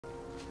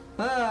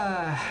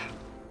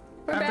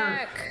We're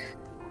back.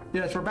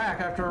 Yes, we're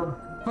back after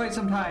quite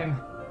some time.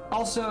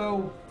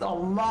 Also, a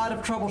lot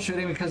of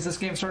troubleshooting because this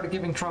game started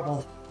giving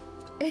trouble.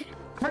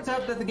 Turns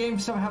out that the game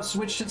somehow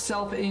switched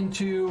itself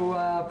into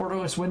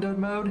borderless windowed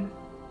mode.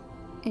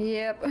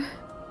 Yep.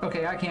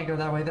 Okay, I can't go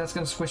that way. That's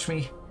gonna squish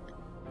me.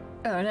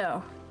 Oh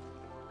no.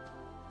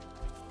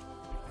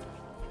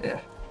 Yeah.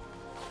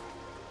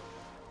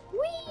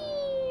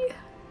 Whee!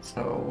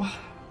 So...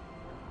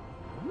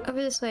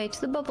 Over this way,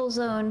 to the bubble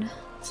zone.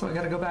 So I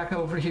gotta go back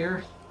over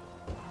here.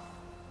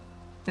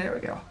 There we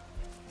go.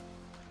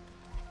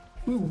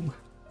 Ooh.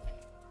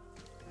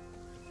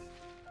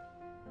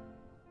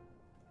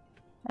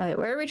 Alright,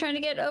 where are we trying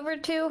to get over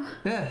to?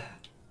 Yeah.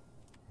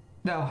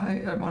 No,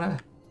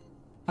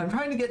 I'm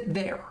trying to get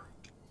there.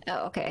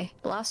 Oh, okay.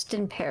 Lost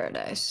in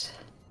Paradise.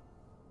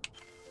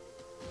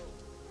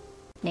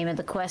 Name of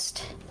the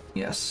quest.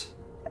 Yes.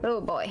 Oh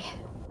boy.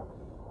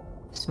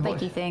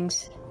 Spiky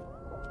things.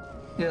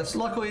 Yes,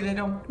 luckily they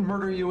don't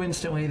murder you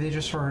instantly, they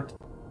just hurt.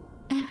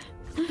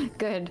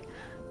 Good.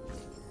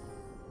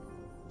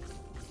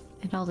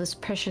 And all this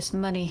precious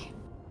money.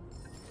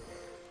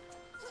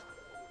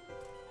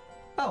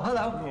 Oh,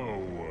 hello.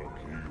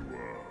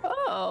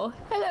 Oh,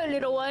 hello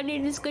little one,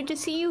 it is good to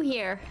see you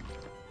here.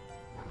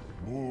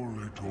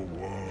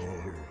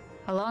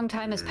 A long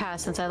time has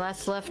passed since I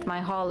last left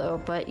my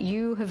hollow, but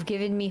you have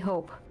given me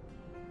hope.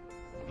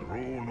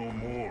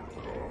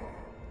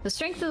 The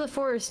strength of the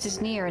forest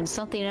is near, and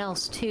something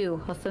else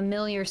too, a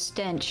familiar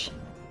stench.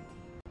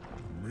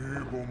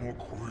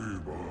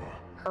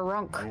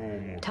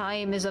 Harunk.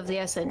 Time is of the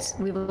essence.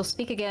 We will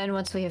speak again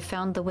once we have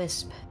found the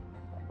wisp.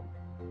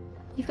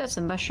 You've got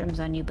some mushrooms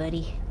on you,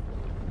 buddy.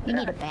 You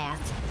need a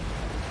bath.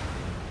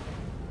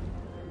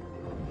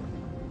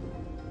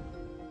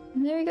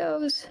 And there he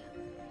goes.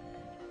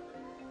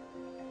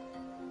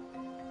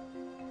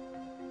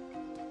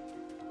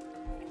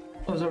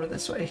 Goes over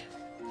this way.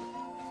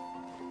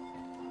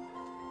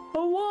 A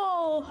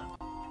wall!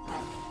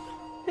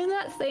 And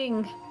that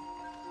thing.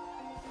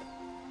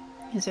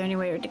 Is there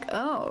anywhere to go?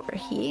 Oh, over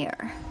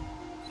here.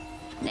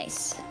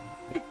 Nice.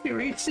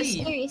 Mysterious seed.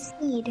 Mysterious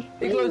seed.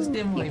 It glows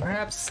dimly.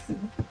 Perhaps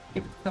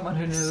someone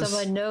who knows.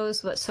 Someone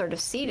knows what sort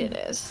of seed it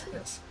is.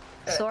 Yes.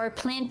 So our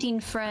planting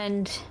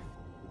friend.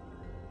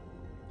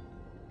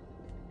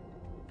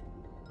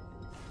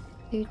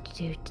 Need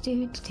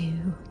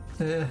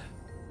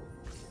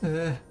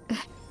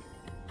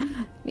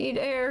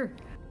air.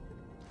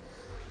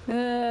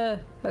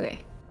 Okay.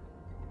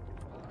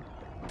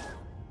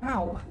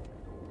 Ow.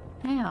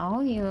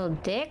 Ow, you little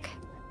dick.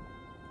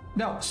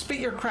 No, spit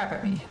your crap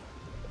at me.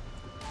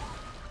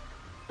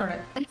 Darn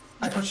it.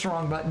 I pushed the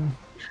wrong button.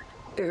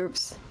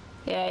 Oops.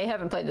 Yeah, I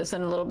haven't played this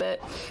in a little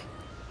bit.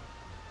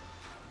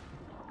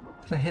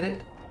 Did I hit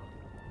it?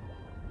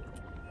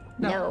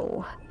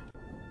 No.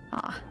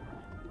 Ah.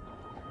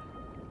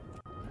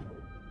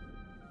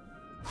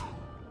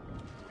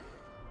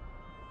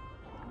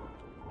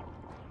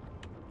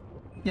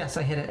 Yes,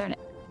 I hit it. Darn it.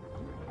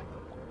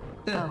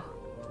 Oh.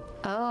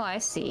 Oh, I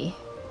see.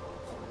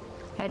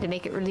 I had to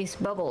make it release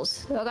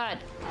bubbles. Oh god.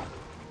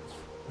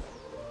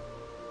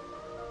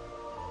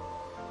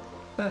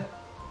 I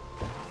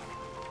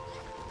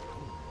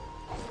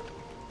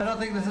don't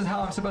think this is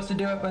how I'm supposed to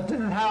do it, but this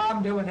is how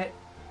I'm doing it.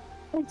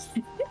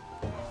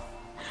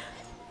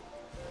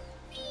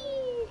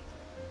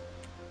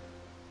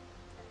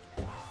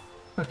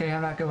 Okay,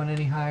 I'm not going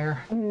any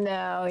higher.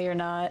 No, you're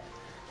not.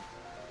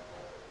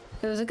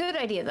 It was a good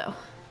idea, though.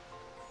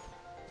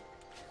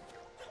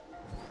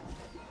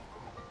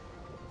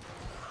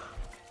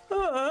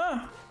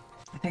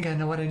 I think I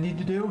know what I need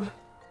to do.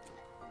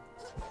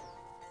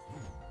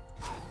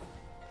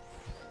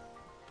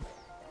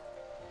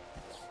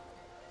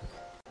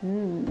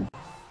 Can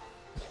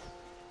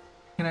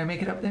I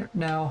make it up there?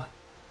 No.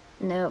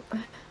 Nope.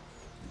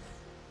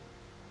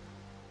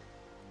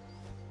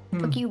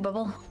 Fuck you,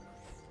 Bubble.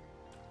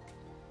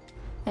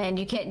 And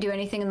you can't do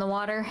anything in the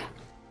water?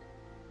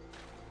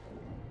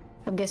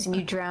 I'm guessing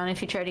you drown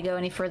if you try to go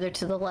any further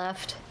to the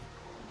left.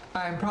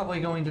 I'm probably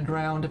going to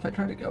drown if I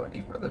try to go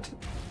any further.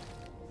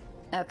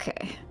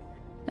 Okay.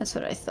 That's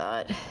what I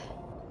thought.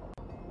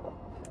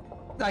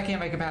 I can't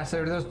make it past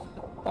there. Those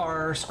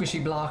are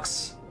squishy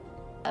blocks.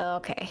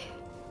 Okay.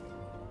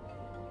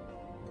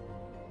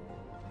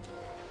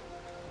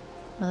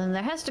 Well, then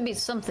there has to be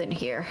something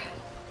here.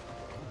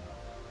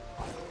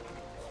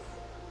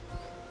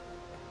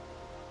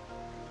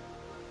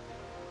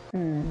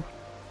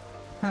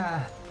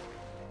 Ah.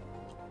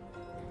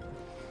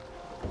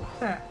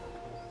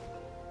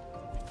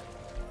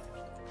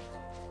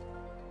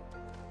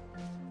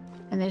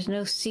 And there's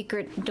no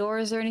secret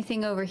doors or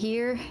anything over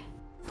here.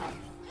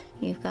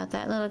 You've got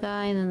that little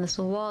guy and then this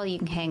wall you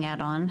can hang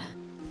out on.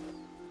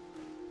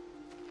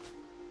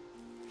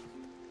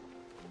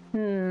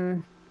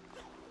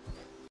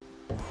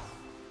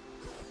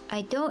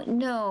 I don't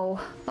know.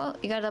 Oh,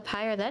 you got up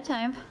higher that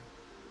time.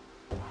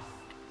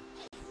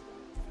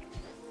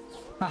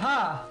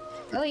 Aha!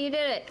 Oh, you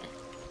did it.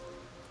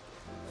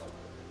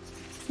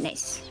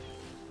 Nice.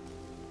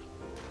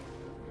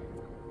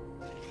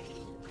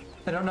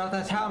 I don't know if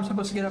that's how I'm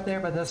supposed to get up there,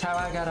 but that's how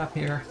I got up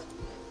here.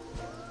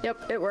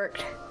 Yep, it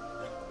worked.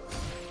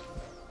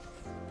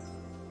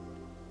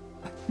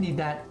 Need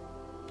that.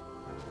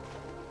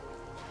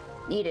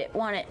 Need it,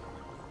 want it.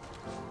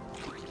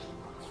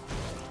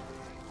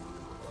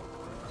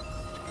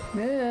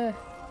 Yeah.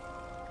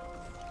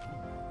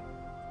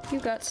 You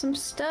got some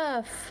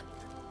stuff.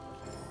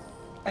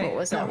 Hey, What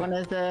was that? One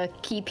of the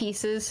key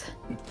pieces?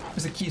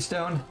 There's a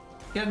keystone.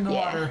 Get in the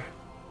Yeah. water.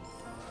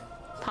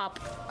 Pop.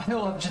 I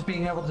love just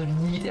being able to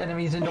yeet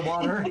enemies into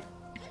water.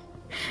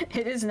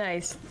 It is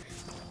nice.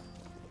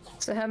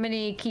 So how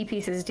many key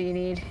pieces do you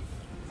need?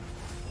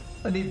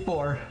 I need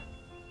 4.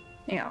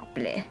 Oh,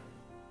 bleh.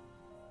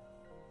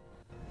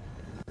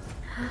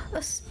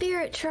 A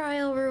spirit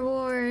trial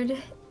reward.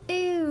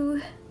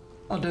 Ew.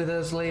 I'll do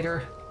those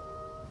later.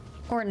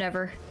 Or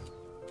never.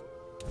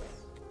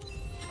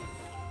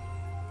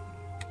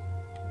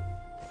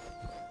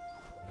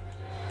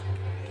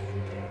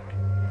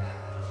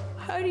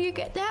 How do you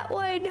get that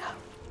one? I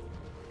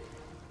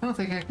don't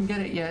think I can get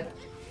it yet.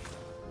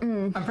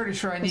 I'm pretty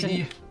sure I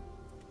need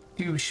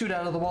to shoot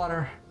out of the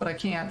water, but I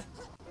can't.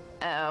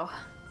 Oh.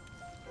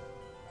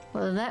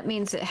 Well, then that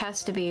means it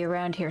has to be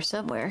around here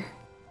somewhere.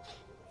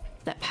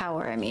 That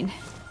power, I mean.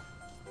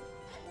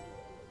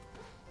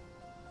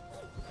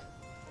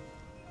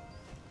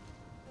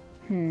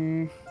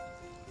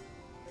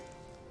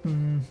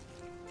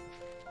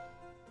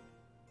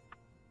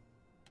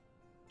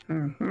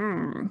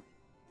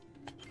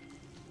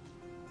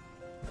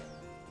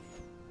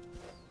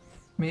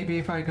 Maybe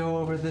if I go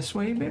over this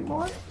way a bit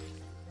more?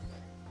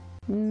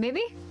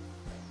 Maybe?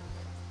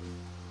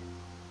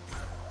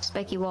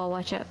 Spiky wall,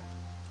 watch out.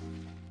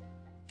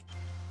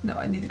 No,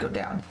 I need to go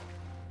down.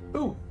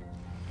 Ooh!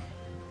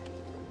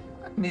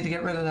 I need to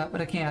get rid of that,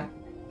 but I can't.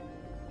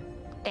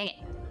 Dang it.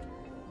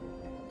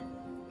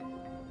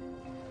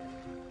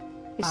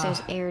 Guess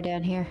there's air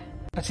down here.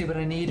 I see what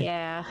I need.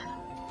 Yeah.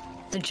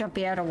 To jump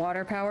you out of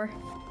water power?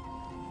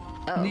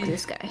 Oh, Need-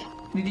 this guy.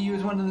 Need to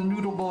use one of the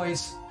noodle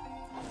boys.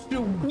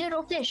 Boom.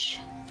 Noodle fish.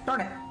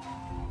 Darn it!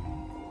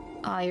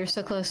 Aw, you're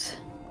so close.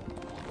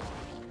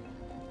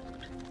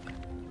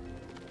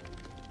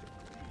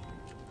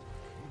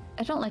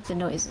 I don't like the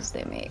noises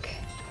they make.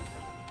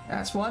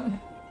 That's one.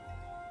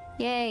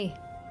 Yay!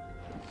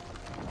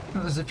 Oh,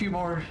 there's a few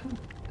more.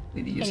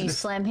 Need to use Can you it.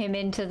 slam him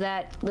into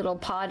that little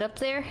pod up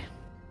there?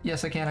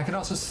 Yes, I can. I can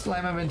also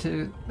slam him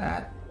into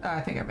that.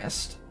 I think I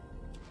missed.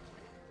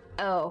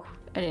 Oh,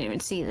 I didn't even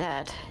see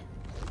that.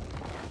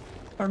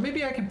 Or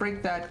maybe I can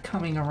break that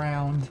coming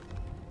around.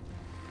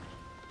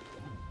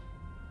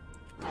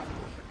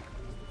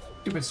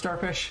 Stupid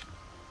starfish.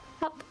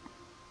 Hop.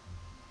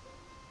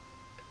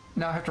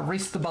 Now I have to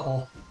race the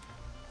bubble.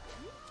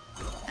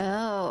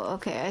 Oh,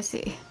 okay, I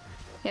see.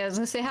 Yeah, I was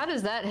gonna say, how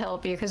does that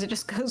help you? Because it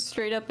just goes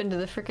straight up into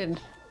the frickin'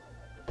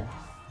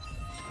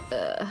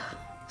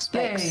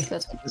 spikes. Yay.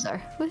 That's what those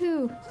are.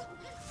 Woohoo!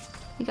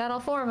 You got all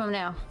 4 of them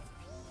now.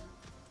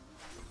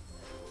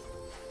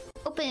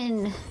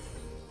 Open!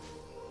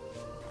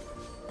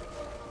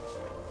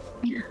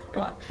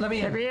 Come on, let me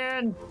in. Let me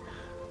in!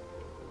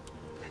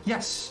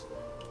 Yes!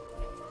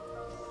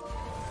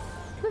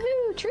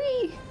 Woohoo!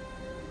 Tree!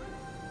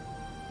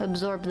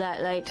 Absorb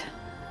that light.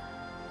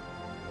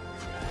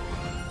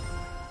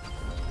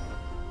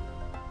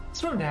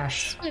 Swim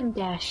dash. Swim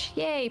dash.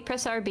 Yay!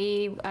 Press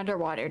RB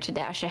underwater to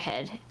dash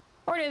ahead.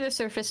 Or near the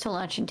surface to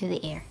launch into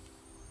the air.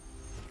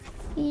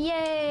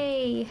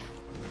 Yay!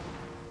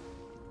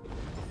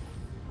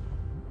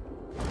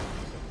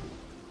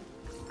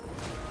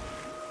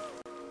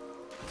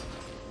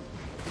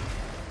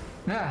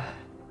 Yeah.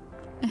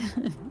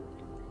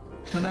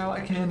 So now I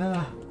can,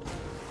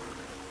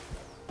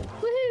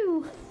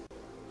 Woohoo!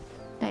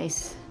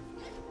 Nice.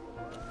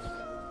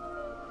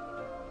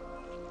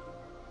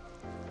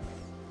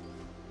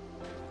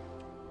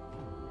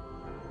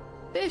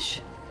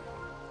 Fish!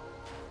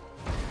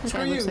 This guy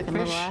Screw looks you, like a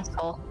little fish.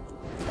 asshole.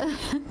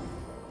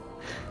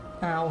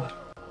 Ow.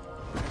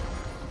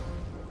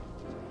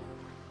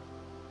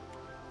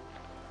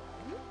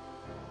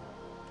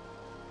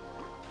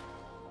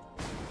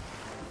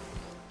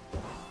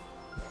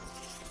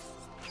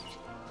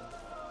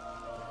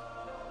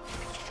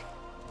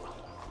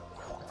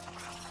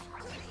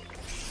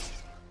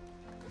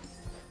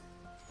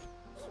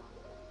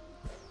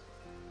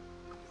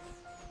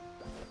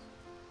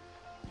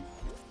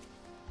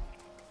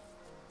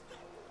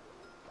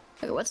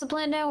 Okay, what's the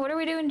plan now? What are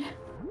we doing?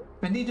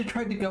 I need to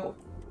try to go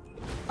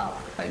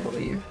up, I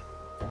believe.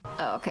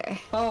 Oh,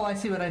 okay. Oh, I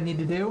see what I need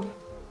to do.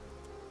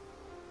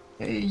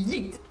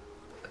 Yeet.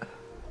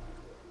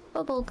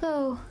 Bubble,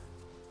 go.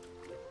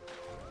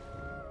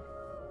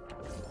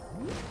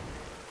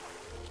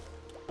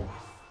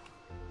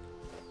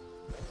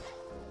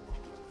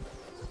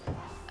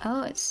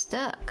 Oh, it's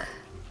stuck.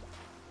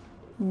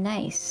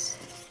 Nice.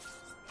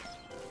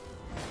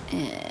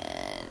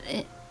 And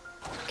it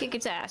kick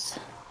its ass.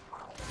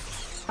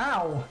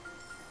 Ow.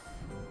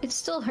 It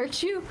still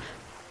hurts you?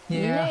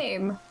 Yeah.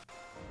 Lame.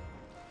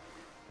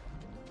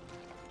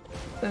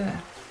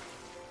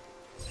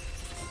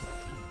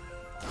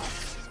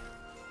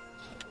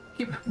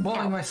 keep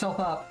blowing myself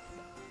up.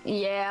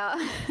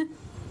 Yeah.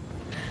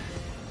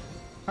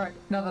 Alright,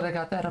 now that I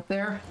got that up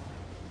there.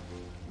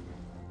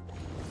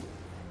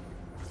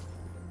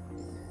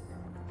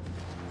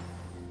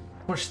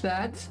 Push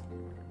that.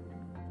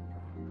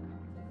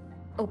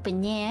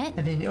 Open it.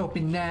 And then you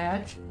open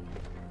that.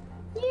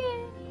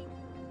 Yay!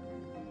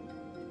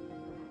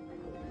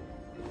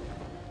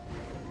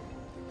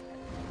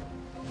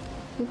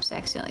 Oops, I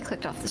accidentally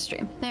clicked off the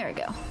stream. There we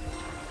go.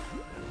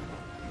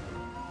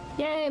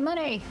 Yay,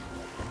 money!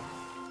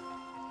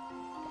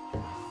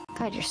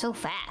 God, you're so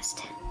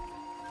fast.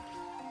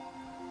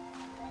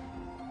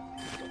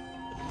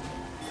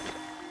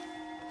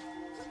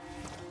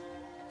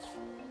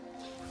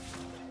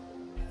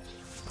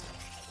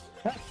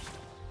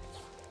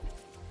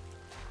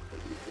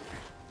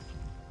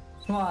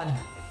 Come on.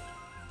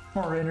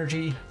 More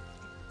energy.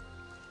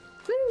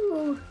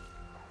 Woo!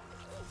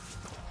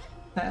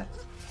 That.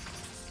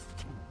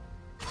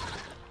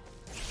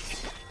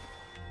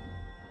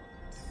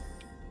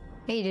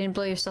 Hey, you didn't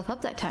blow yourself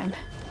up that time.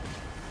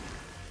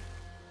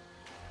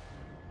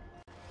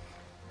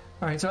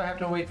 Alright, so I have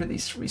to wait for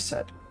these to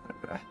reset.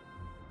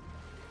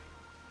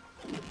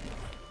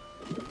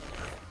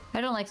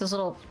 I don't like those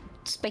little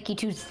spiky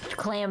toothed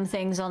clam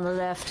things on the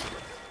left.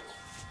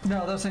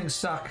 No, those things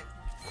suck.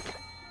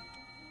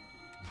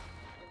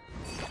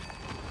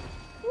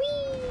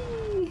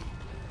 Whee!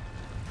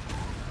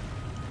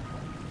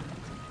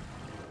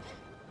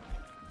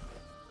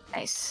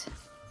 Nice.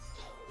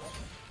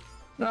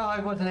 No, I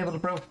wasn't able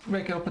to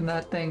break open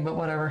that thing, but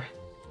whatever.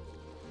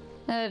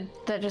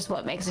 That just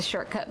what makes a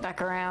shortcut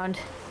back around.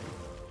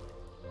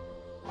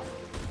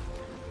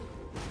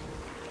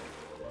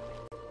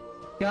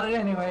 Got it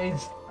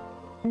anyways.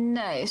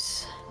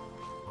 Nice.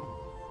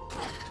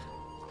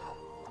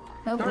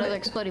 Nope, Darn another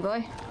it. explodey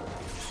boy.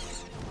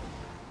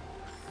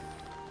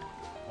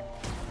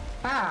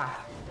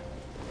 Ah!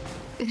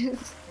 They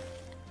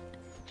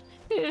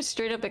just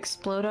straight up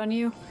explode on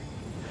you.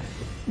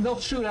 They'll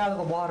shoot out of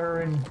the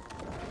water and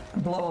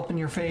blow up in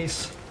your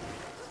face.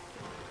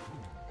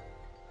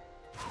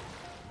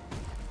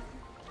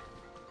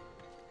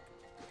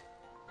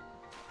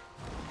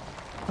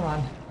 Come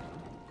on.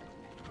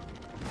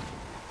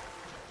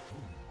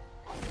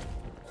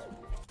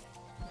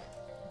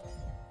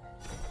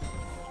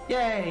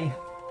 Yay!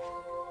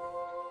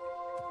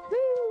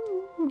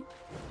 Woo!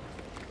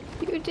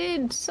 You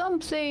did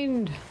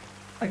something!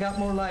 I got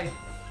more life.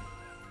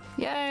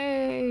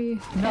 Yay!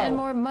 No. And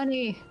more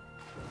money!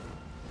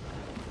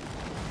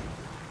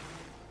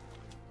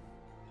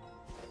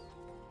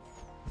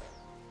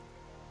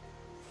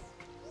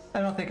 I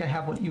don't think I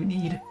have what you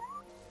need.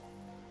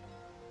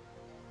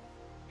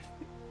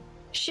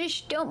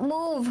 Shish, don't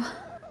move!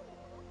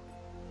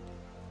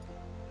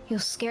 You'll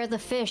scare the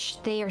fish.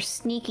 They are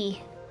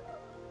sneaky.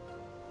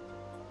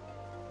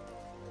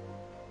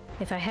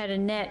 If I had a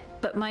net,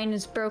 but mine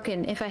is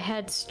broken. If I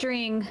had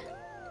string...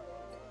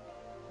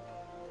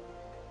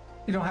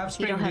 You don't have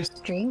string. You don't have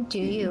string, do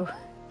you?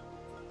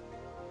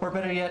 Or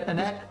better yet, a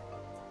net?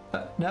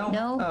 No?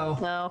 No? Oh.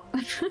 No.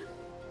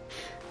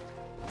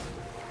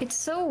 It's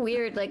so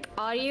weird, like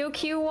audio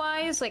cue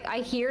wise, like I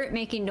hear it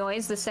making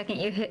noise the second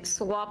you hit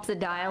swap the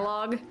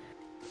dialogue,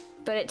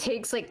 but it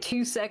takes like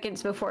 2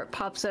 seconds before it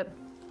pops up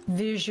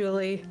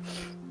visually.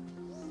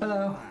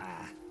 Hello.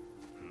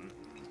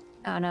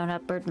 Oh no,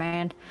 not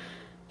Birdman.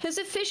 As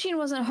if fishing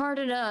wasn't hard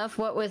enough,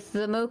 what with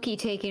the Moki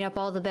taking up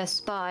all the best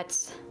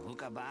spots.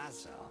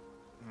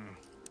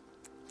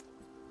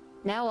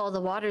 Now all the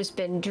water's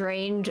been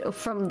drained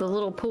from the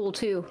little pool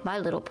too, my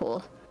little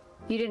pool.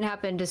 You didn't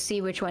happen to see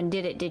which one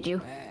did it, did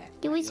you?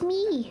 It was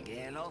me!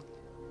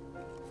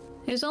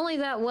 There's only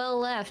that well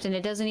left and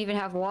it doesn't even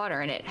have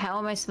water in it. How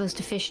am I supposed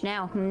to fish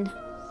now, hmm?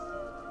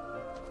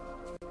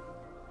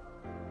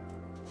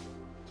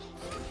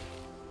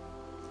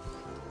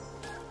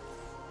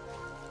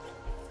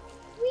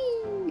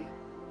 Whee!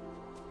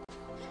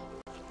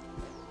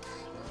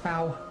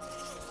 Ow.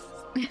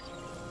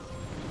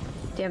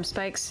 Damn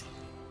spikes.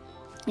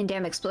 And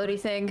damn explodey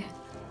thing.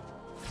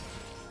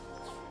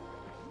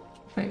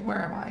 Wait,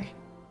 where am I?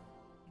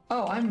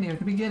 Oh, I'm near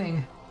the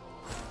beginning.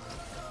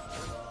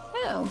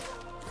 Oh.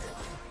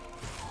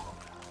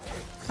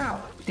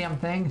 Ow, damn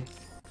thing.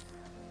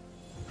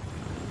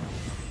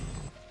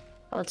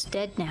 Well, it's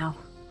dead now.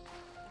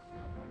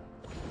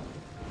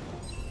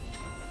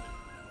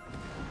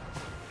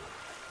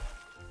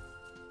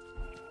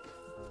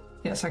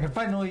 Yes, I can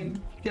finally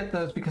get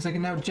those because I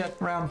can now jet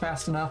around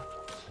fast enough.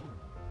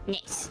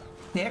 Nice.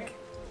 Nick?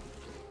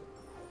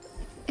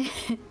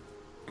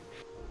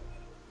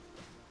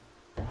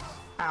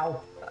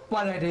 Ow.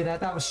 Why did I do that?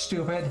 That was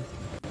stupid.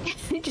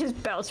 It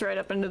just bounced right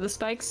up into the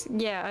spikes?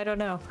 Yeah, I don't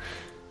know.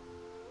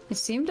 It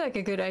seemed like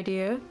a good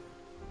idea.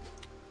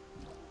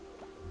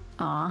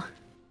 Aw.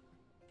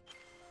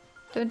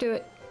 Don't do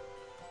it.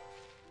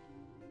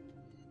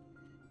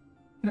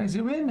 Can I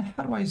zoom in?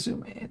 How do I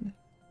zoom in?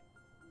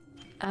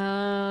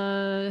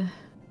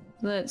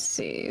 Let's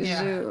see. Yeah.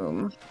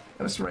 Zoom.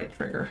 That was the right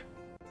trigger.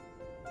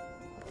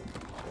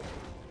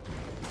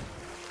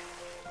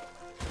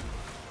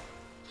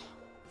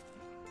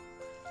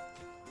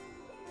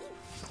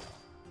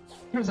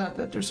 Turns out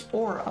that there's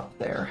ore up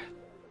there.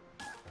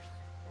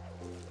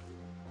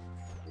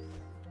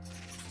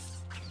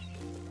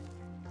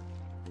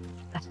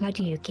 How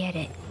do you get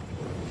it?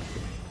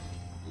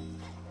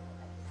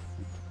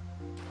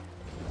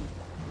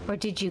 Or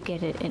did you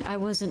get it and I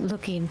wasn't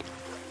looking?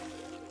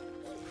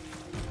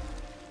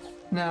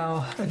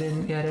 No, I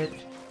didn't get it.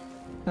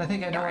 I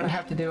think I know what I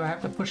have to do. I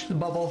have to push the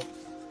bubble.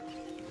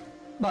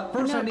 But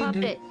first I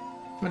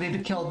need to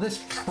kill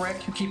this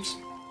prick who keeps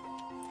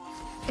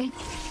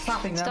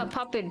popping them. Stop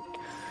popping.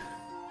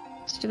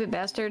 Stupid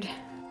bastard.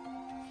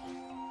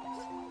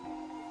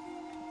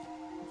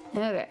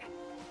 Okay.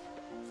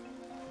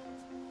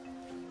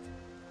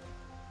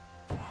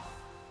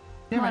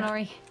 Come on,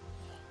 Ori.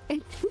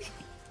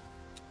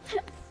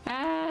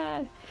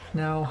 Ah.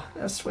 No,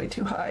 that's way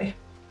too high.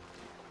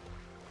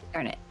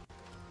 Darn it.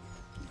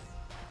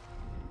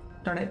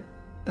 Darn it.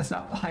 That's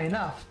not high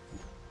enough.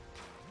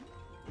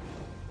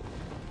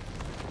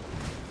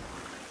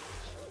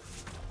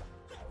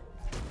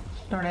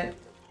 Darn it.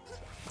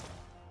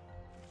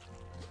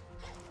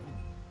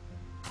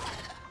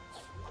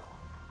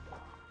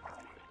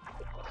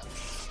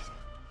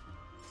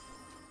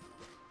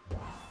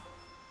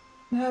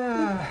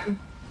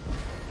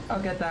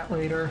 I'll get that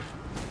later.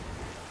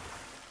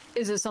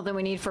 Is it something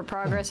we need for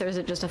progress, or is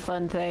it just a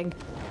fun thing?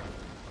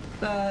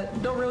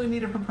 Don't really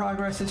need it for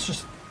progress, it's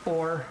just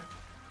ore.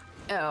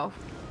 Oh,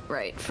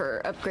 right,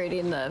 for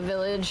upgrading the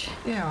village.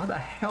 Yeah, what the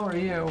hell are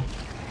you?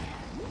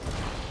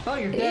 Oh,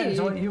 you're dead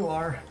is what you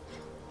are.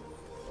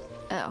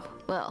 Oh,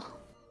 well.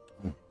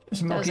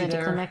 There's That was Moki there.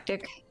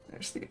 anticlimactic.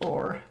 There's the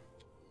ore.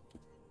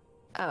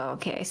 Oh,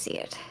 okay, I see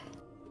it.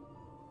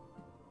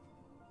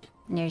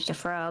 And there's the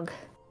frog.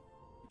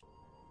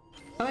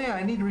 Oh yeah,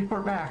 I need to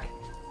report back.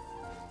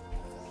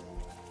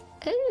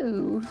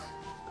 Ooh.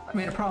 I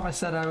made a promise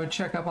that I would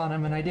check up on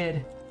him, and I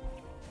did.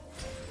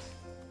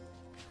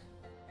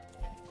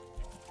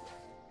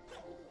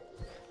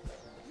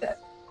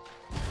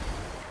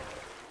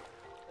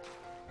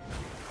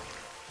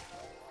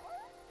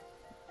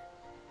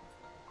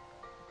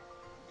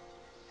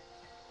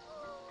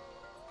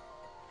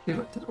 See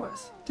what this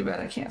was. Too bad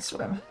I can't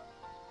swim.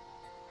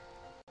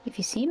 If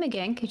you see him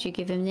again, could you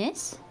give him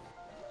this?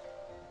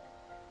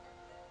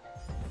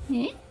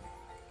 Eh?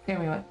 Here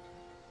we went.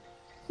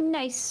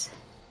 Nice.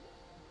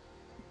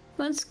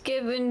 Once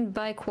given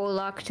by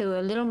Quolok to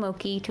a little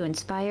Moki to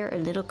inspire a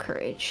little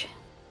courage.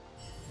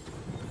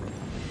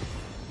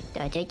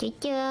 Da da da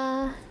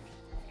da.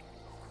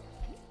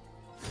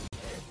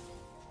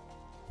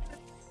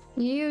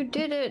 You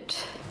did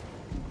it!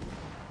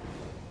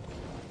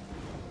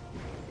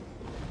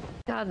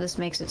 God, this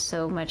makes it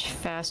so much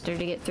faster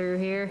to get through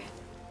here.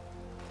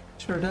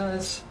 Sure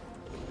does.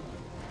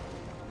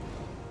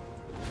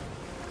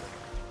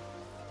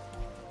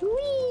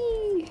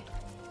 Whee!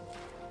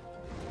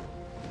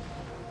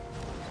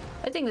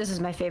 I think this is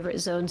my favorite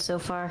zone so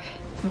far.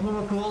 The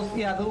Luma pools?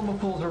 Yeah, the Luma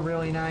pools are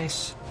really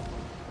nice.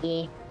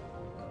 Yeah.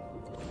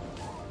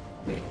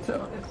 Wait,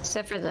 so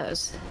Except for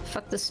those.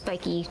 Fuck the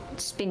spiky,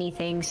 spinny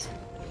things.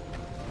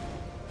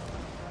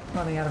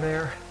 running out of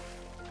air.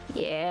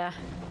 Yeah.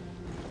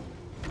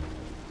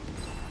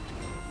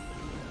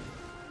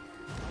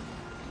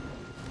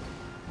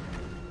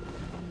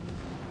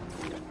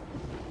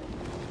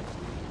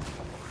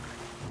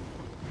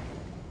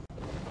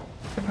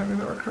 If I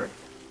remember correct.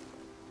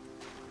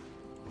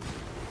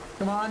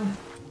 Come on.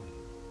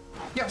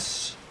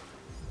 Yes!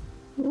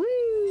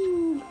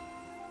 Woo!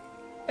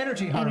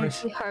 Energy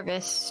harvest. Energy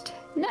harvest.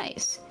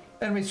 Nice.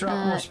 Enemies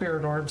drop more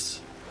spirit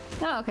orbs.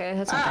 Oh, okay,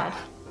 that's not bad.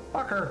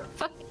 Fucker.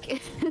 Fuck.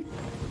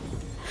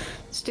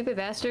 Stupid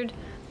bastard.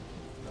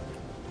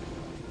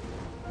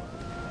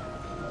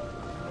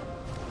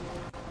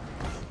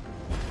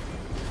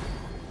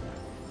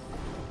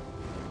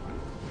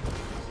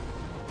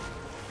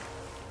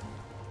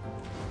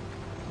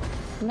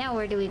 Now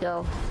where do we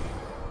go?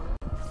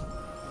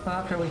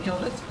 After we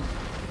killed it.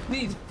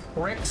 These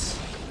bricks.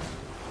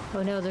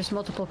 Oh no, there's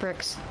multiple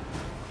pricks.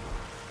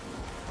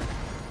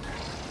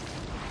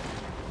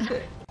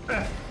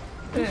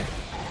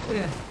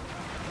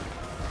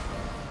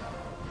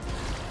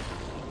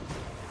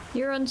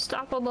 You're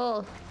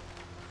unstoppable.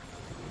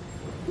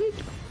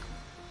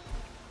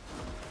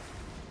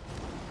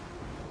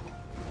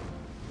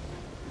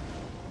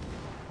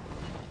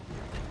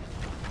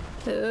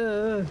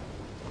 Oh,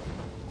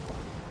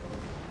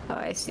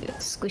 I see the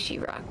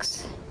squishy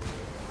rocks.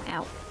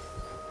 Ow.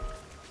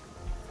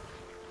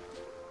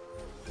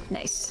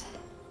 Nice.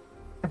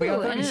 We got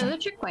Ooh, and 30 another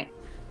checkpoint.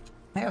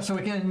 Yeah, so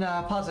we can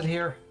pause it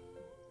here.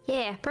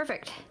 Yeah,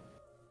 perfect.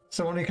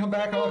 So when we come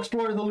back, I'll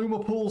explore the Luma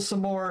pool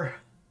some more.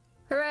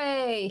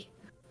 Hooray!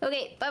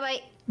 Okay,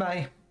 bye-bye.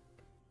 Bye.